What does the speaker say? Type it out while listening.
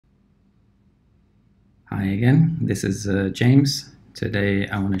Hi again, this is James. Today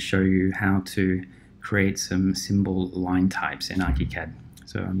I want to show you how to create some symbol line types in ARCHICAD.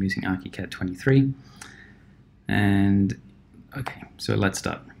 So I'm using ARCHICAD 23 and okay, so let's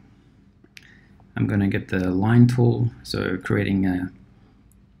start. I'm going to get the line tool. So creating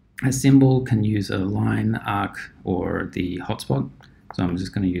a symbol can use a line, arc, or the hotspot. So I'm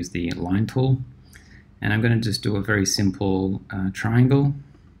just going to use the line tool and I'm going to just do a very simple triangle.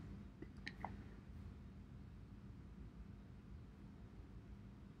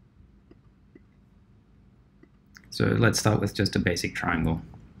 So let's start with just a basic triangle.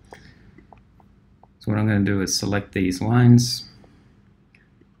 So what I'm going to do is select these lines,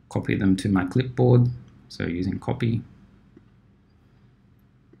 copy them to my clipboard, so using copy.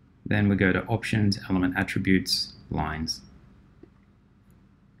 Then we go to Options, Element Attributes, Lines.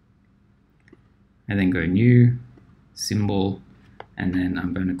 And then go New, Symbol, and then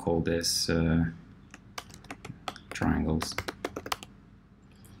I'm going to call this Triangles.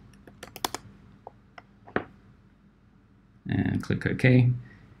 And click OK.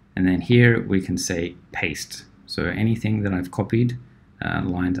 And then here we can say paste. So anything that I've copied,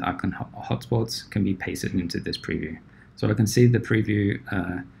 lines, arc, and hotspots, can be pasted into this preview. So I can see the preview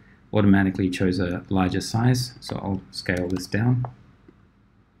automatically chose a larger size. So I'll scale this down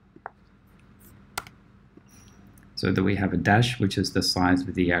so that we have a dash, which is the size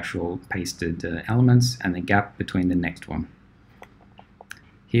of the actual pasted elements, and the gap between the next one.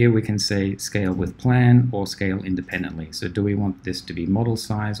 Here we can say scale with plan or scale independently. So do we want this to be model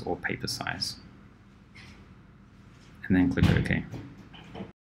size or paper size? And then click OK.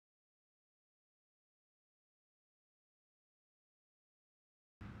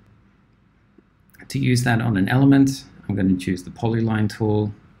 To use that on an element, I'm going to choose the Polyline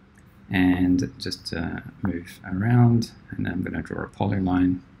tool and just move around, and then I'm going to draw a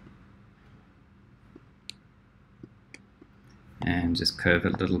polyline and just curve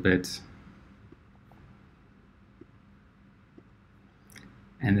it a little bit.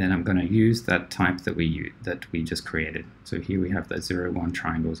 And then I'm going to use that type that we just created. So here we have the 0, 1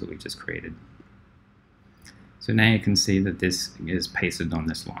 triangles that we just created. So now you can see that this is pasted on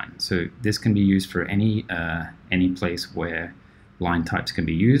this line. So this can be used for any place where line types can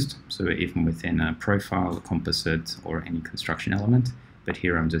be used. So even within a profile, a composite, or any construction element. But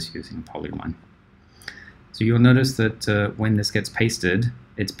here I'm just using a polyline. So you'll notice that when this gets pasted,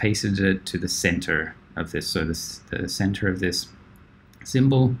 it's pasted it to the center of this. So the center of this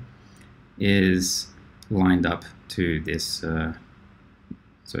symbol is lined up to this. So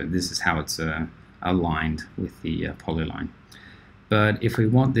this is how it's aligned with the polyline. But if we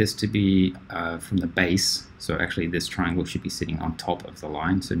want this to be from the base, so actually this triangle should be sitting on top of the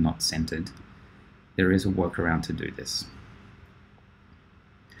line, so not centered, there is a workaround to do this.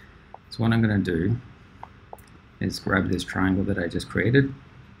 So what I'm going to do is grab this triangle that I just created.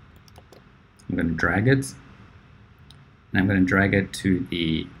 I'm going to drag it, and I'm going to drag it to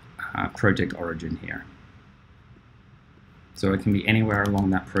the project origin here. So it can be anywhere along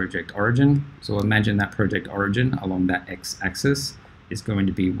that project origin. So imagine that project origin along that x-axis is going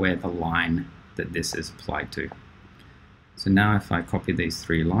to be where the line that this is applied to. So now if I copy these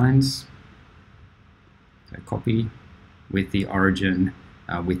 3 lines, so copy with the origin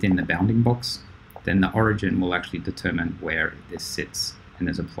within the bounding box, then the origin will actually determine where this sits and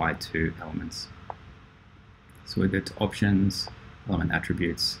is applied to elements. So we go to Options, Element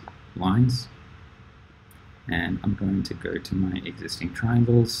Attributes, Lines, and I'm going to go to my existing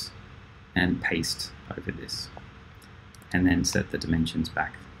triangles and paste over this, and then set the dimensions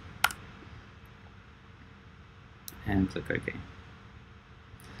back. And click OK.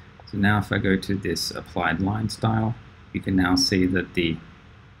 So now if I go to this applied line style, you can now see that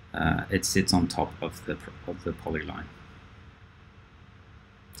it sits on top of the polyline.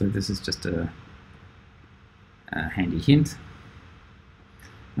 So this is just a handy hint.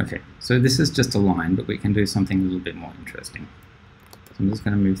 Okay, so this is just a line, but we can do something a little bit more interesting. So I'm just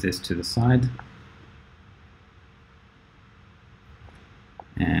going to move this to the side.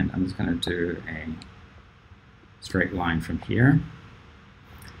 And I'm just going to do a straight line from here.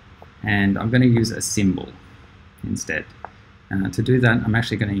 And I'm going to use a symbol instead. To do that, I'm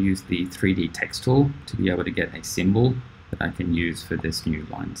actually going to use the 3D text tool to be able to get a symbol that I can use for this new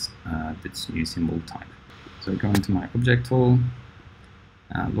lines, this new symbol type. So go into my object tool,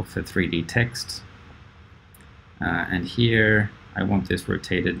 look for 3D text, and here I want this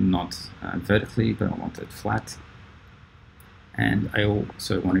rotated not vertically, but I want it flat. And I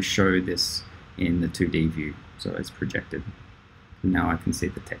also want to show this in the 2D view, so it's projected. Now I can see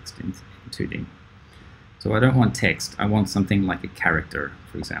the text in 2D. So I don't want text, I want something like a character,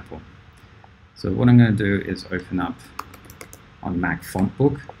 for example. So what I'm going to do is open up on Mac Font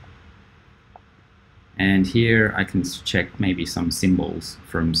Book, and here I can check maybe some symbols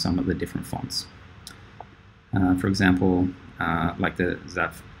from some of the different fonts. For example, like the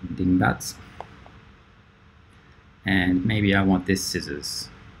Zaf Dingbats, and maybe I want this scissors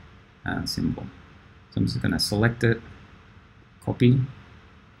symbol. So I'm just going to select it, copy,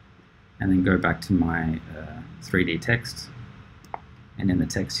 and then go back to my 3D text, and in the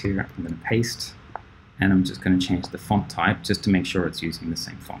text here I'm going to paste, and I'm just going to change the font type just to make sure it's using the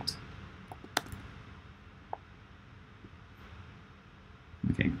same font.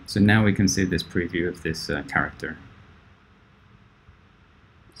 Okay, so now we can see this preview of this character.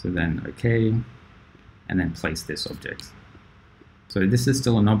 So then OK, and then place this object. So this is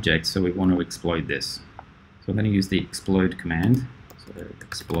still an object, so we want to explode this. So I'm going to use the explode command, so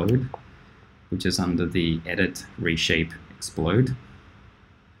explode, which is under the edit, reshape, explode.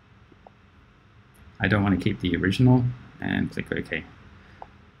 I don't want to keep the original, and click OK.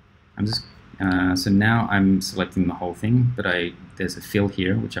 I'm just so now I'm selecting the whole thing, but there's a fill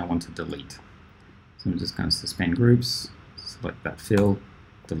here which I want to delete. So I'm just going to suspend groups, select that fill,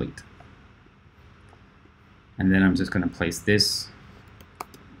 delete. And then I'm just going to place this,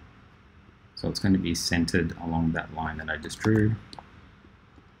 so it's going to be centered along that line that I just drew.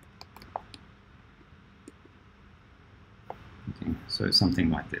 Okay, so something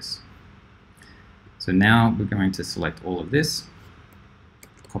like this. So now we're going to select all of this,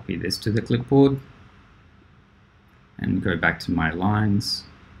 copy this to the clipboard, and go back to my lines,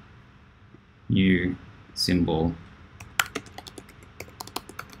 new symbol,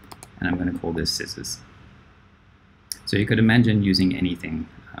 and I'm going to call this scissors. So you could imagine using anything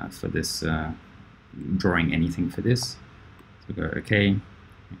for this, drawing anything for this. So go OK,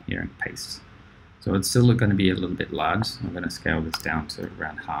 here and paste. So it's still going to be a little bit large. So I'm going to scale this down to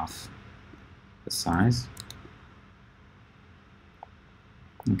around half the size.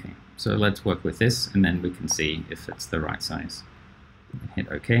 Okay, so let's work with this, and then we can see if it's the right size.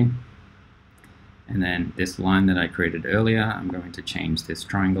 Hit OK. And then this line that I created earlier, I'm going to change this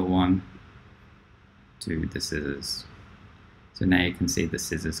triangle one to the scissors. So now you can see the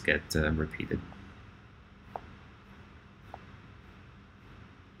scissors get repeated.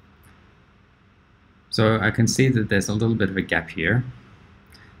 So I can see that there's a little bit of a gap here.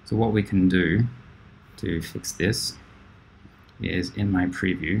 So what we can do to fix this is, in my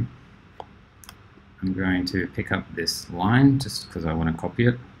preview, I'm going to pick up this line just because I want to copy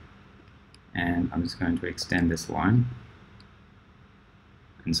it, and I'm just going to extend this line,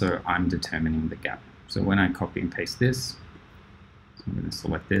 and so I'm determining the gap. So when I copy and paste this, so I'm going to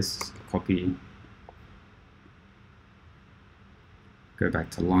select this, copy, go back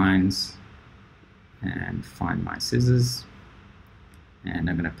to lines and find my scissors, and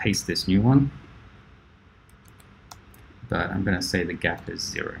I'm going to paste this new one, but I'm going to say the gap is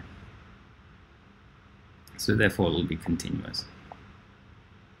 0. So therefore it will be continuous.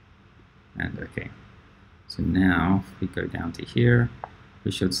 And OK. So now if we go down to here,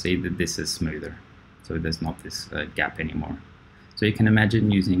 we should see that this is smoother. So there's not this gap anymore. So you can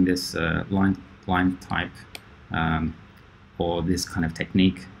imagine using this line type or this kind of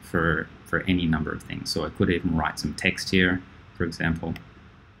technique for any number of things. So I could even write some text here, for example.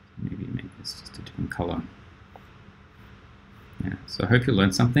 Maybe make this just a different color. Yeah, so I hope you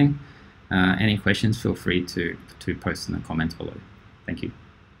learned something. Any questions, feel free to post in the comments below. Thank you.